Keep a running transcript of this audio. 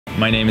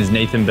My name is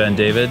Nathan Ben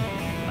David.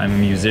 I'm a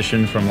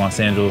musician from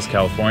Los Angeles,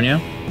 California.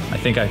 I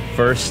think I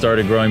first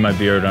started growing my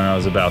beard when I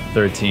was about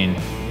 13. I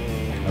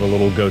had a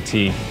little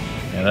goatee.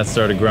 Yeah, that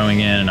started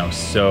growing in and I was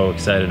so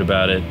excited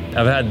about it.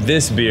 I've had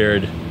this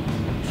beard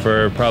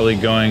for probably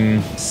going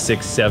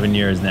 6-7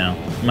 years now.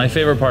 My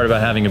favorite part about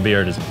having a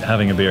beard is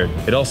having a beard.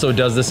 It also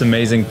does this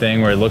amazing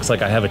thing where it looks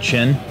like I have a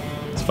chin.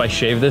 So if I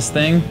shave this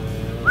thing,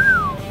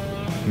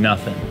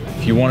 nothing.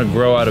 If you want to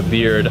grow out a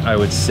beard, I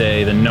would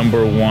say the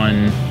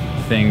 #1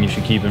 thing you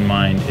should keep in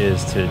mind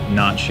is to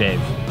not shave.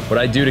 What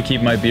I do to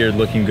keep my beard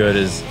looking good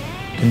is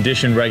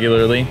condition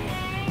regularly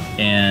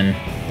and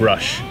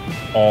brush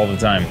all the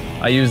time.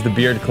 I use the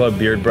Beard Club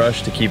beard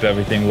brush to keep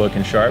everything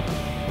looking sharp.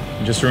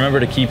 And just remember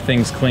to keep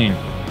things clean.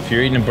 If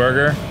you're eating a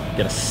burger,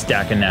 get a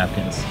stack of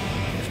napkins.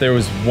 If there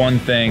was one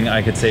thing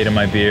I could say to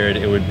my beard,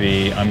 it would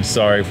be, I'm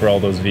sorry for all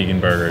those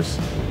vegan burgers.